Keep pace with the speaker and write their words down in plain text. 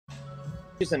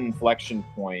There's an inflection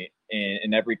point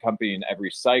in every company, in every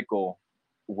cycle,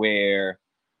 where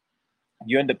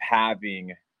you end up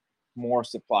having more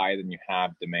supply than you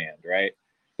have demand, right?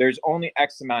 There's only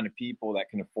X amount of people that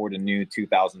can afford a new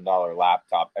 $2,000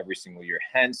 laptop every single year.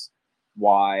 Hence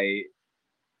why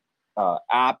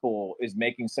Apple is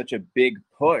making such a big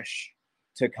push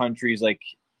to countries like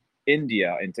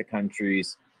India, into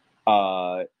countries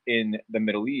in the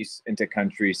Middle East, into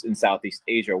countries in Southeast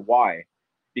Asia. Why?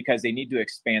 Because they need to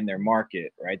expand their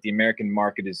market, right? The American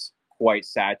market is quite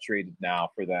saturated now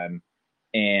for them.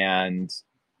 And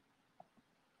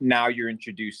now you're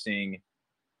introducing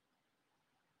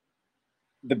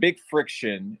the big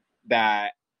friction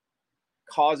that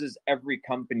causes every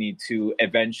company to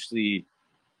eventually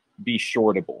be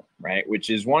shortable, right? Which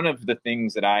is one of the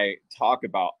things that I talk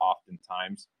about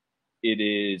oftentimes. It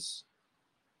is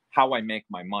how I make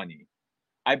my money.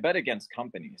 I bet against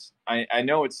companies. I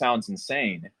know it sounds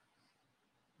insane,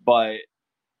 but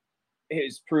it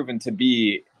has proven to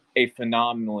be a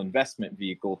phenomenal investment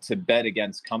vehicle to bet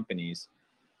against companies.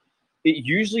 It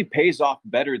usually pays off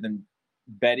better than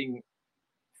betting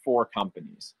for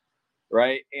companies,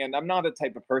 right? And I'm not a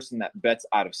type of person that bets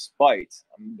out of spite.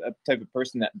 I'm a type of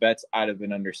person that bets out of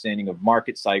an understanding of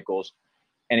market cycles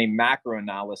and a macro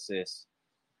analysis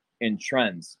in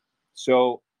trends.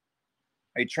 So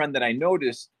a trend that I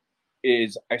noticed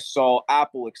is I saw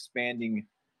Apple expanding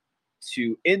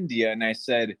to India, and I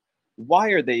said,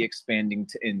 why are they expanding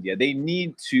to India? They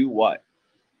need to what?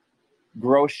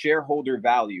 Grow shareholder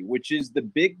value, which is the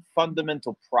big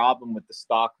fundamental problem with the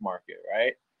stock market,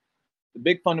 right? The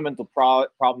big fundamental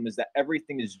problem is that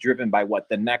everything is driven by what?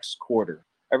 The next quarter.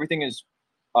 Everything is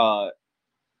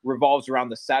revolves around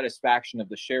the satisfaction of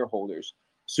the shareholders.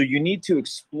 So you need to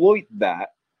exploit that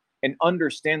and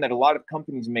understand that a lot of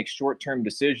companies make short-term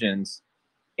decisions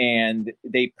and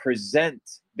they present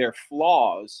their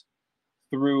flaws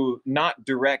through not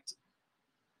direct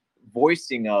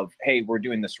voicing of, hey, we're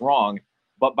doing this wrong,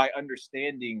 but by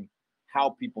understanding how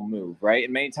people move, right?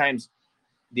 And many times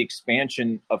the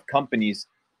expansion of companies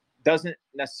doesn't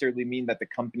necessarily mean that the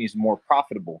company is more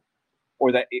profitable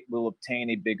or that it will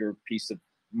obtain a bigger piece of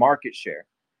market share,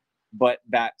 but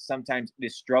that sometimes it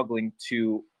is struggling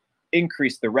to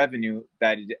increase the revenue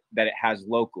that it has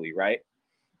locally, right?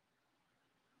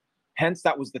 Hence,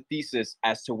 that was the thesis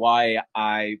as to why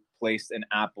I placed an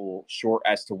Apple short,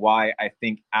 as to why I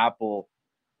think Apple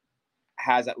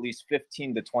has at least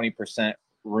 15 to 20%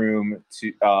 room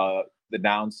to the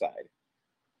downside.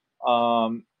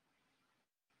 Now,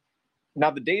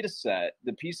 the data set,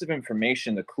 the piece of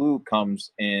information, the clue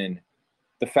comes in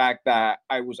the fact that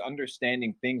I was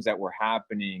understanding things that were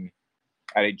happening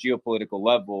at a geopolitical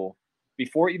level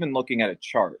before even looking at a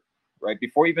chart, right?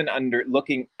 Before even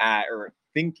looking at or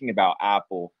thinking about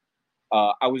Apple,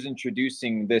 I was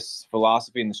introducing this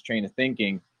philosophy and this train of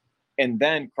thinking, and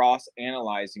then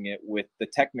cross-analyzing it with the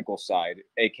technical side,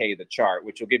 aka the chart,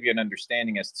 which will give you an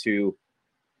understanding as to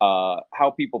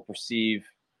how people perceive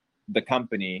the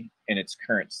company in its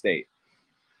current state.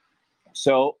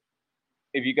 So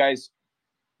if you guys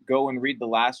go and read the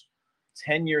last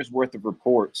 10 years worth of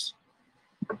reports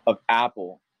of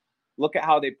Apple, look at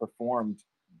how they performed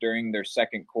during their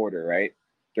second quarter, right?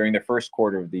 During their first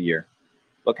quarter of the year.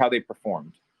 Look how they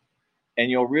performed. And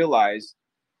you'll realize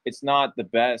it's not the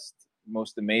best,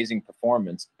 most amazing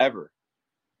performance ever,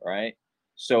 right?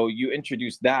 So you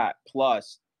introduce that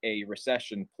plus a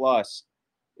recession, plus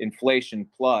inflation,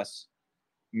 plus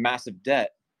massive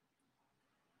debt,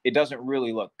 it doesn't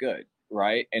really look good,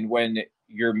 right? And when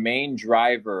your main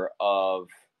driver of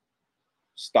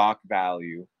stock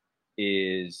value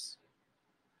is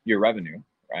your revenue,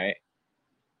 right?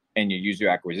 And you use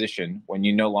your acquisition, when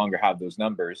you no longer have those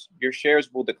numbers, your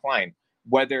shares will decline.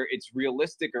 Whether it's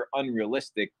realistic or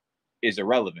unrealistic is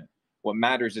irrelevant. What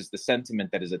matters is the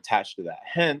sentiment that is attached to that.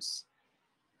 Hence,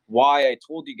 why I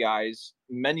told you guys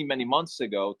many, many months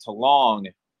ago to long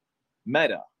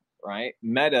Meta, right?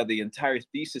 Meta, the entire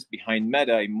thesis behind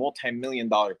Meta, a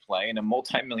multi-million-dollar play and a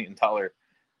multi-million-dollar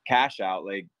cash out.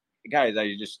 Like, guys,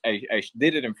 I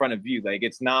did it in front of you. Like,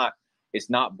 it's not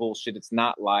bullshit. It's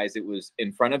not lies. It was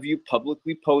in front of you,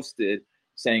 publicly posted,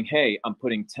 saying, hey, I'm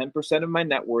putting 10% of my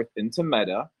net worth into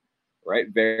Meta, right?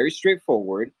 Very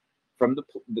straightforward. From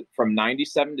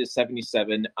 97 to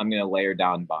 77, I'm going to layer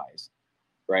down buys,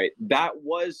 right? That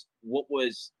was what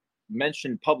was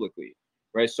mentioned publicly,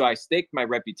 right? So I staked my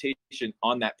reputation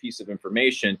on that piece of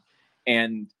information.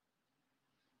 And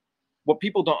what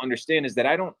people don't understand is that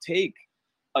I don't take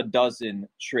a dozen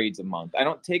trades a month. I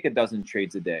don't take a dozen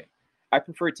trades a day. I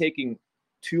prefer taking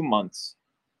 2 months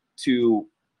to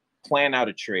plan out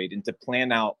a trade and to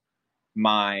plan out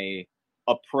my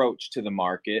approach to the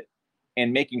market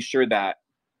and making sure that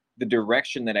the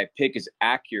direction that I pick is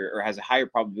accurate or has a higher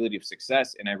probability of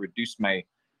success, and I reduce my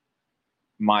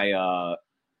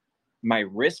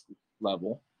risk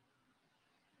level.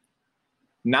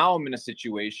 Now I'm in a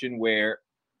situation where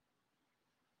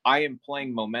I am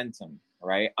playing momentum,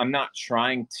 right? I'm not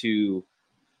trying to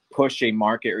push a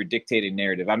market or dictate a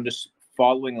narrative. I'm just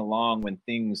following along when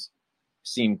things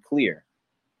seem clear,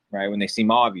 right? When they seem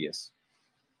obvious.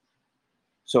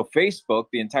 So Facebook,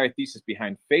 the entire thesis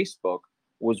behind Facebook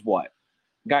was what?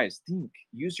 Guys, think,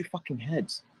 use your fucking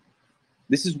heads.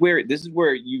 This is where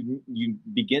you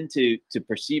begin to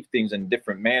perceive things in a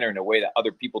different manner, in a way that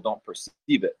other people don't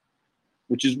perceive it,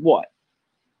 which is what?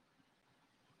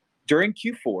 During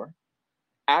Q4,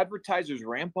 advertisers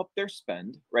ramp up their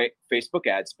spend, right? Facebook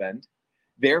ad spend,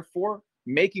 therefore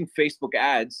making Facebook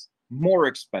ads more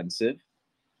expensive.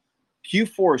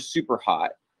 Q4 is super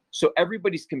hot, so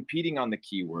everybody's competing on the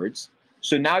keywords.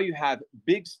 So now you have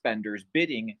big spenders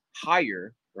bidding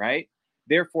higher, right?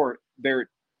 Therefore, their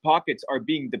pockets are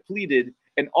being depleted,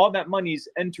 and all that money is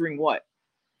entering what?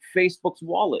 Facebook's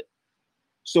wallet.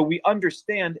 So we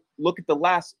understand, look at the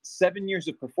last 7 years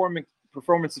of performance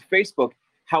of Facebook,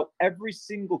 how every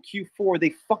single Q4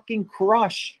 they fucking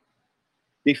crush.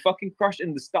 They fucking crush,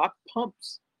 and the stock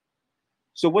pumps.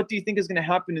 So what do you think is going to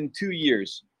happen in 2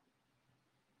 years?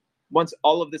 Once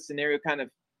all of this scenario kind of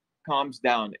calms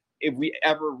down, if we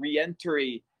ever re-enter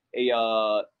a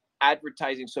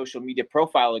advertising social media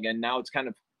profile again, now it's kind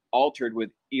of altered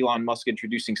with Elon Musk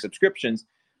introducing subscriptions,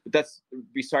 but that's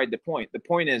beside the point. The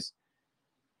point is,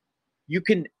 you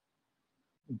can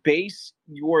base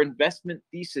your investment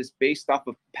thesis based off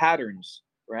of patterns,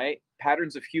 right?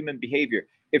 Patterns of human behavior.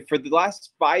 If for the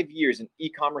last 5 years and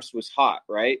e-commerce was hot,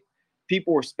 right?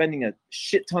 People were spending a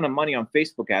shit ton of money on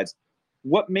Facebook ads.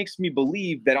 What makes me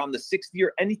believe that on the 6th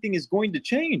year, anything is going to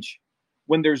change?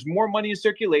 When there's more money in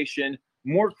circulation,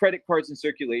 more credit cards in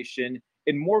circulation,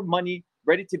 and more money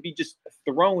ready to be just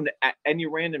thrown at any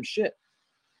random shit.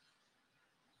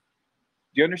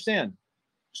 Do you understand?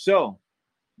 So,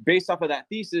 based off of that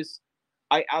thesis,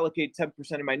 I allocate 10%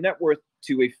 of my net worth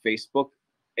to a Facebook,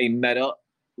 a Meta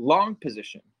long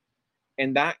position.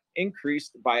 And that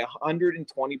increased by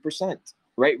 120%.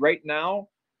 Right now,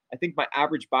 I think my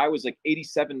average buy was like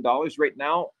 $87. Right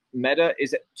now, Meta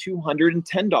is at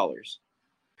 $210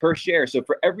 per share. So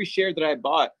for every share that I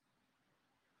bought,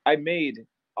 I made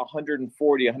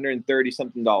 140, 130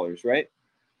 something dollars, right?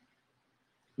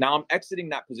 Now I'm exiting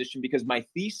that position because my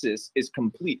thesis is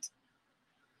complete,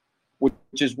 which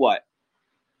is what?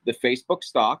 The Facebook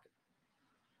stock,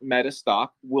 Meta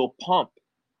stock, will pump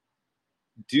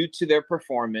due to their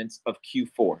performance of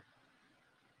Q4.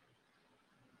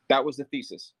 That was the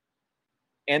thesis.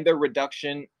 And their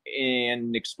reduction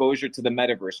in exposure to the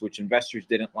metaverse, which investors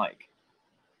didn't like.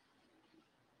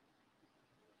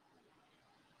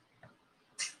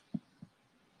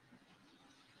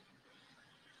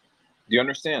 Do you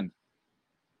understand?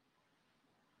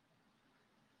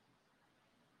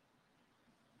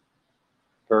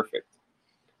 Perfect.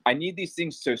 I need these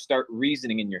things to start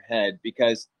reasoning in your head,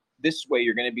 because this way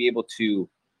you're going to be able to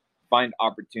find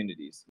opportunities.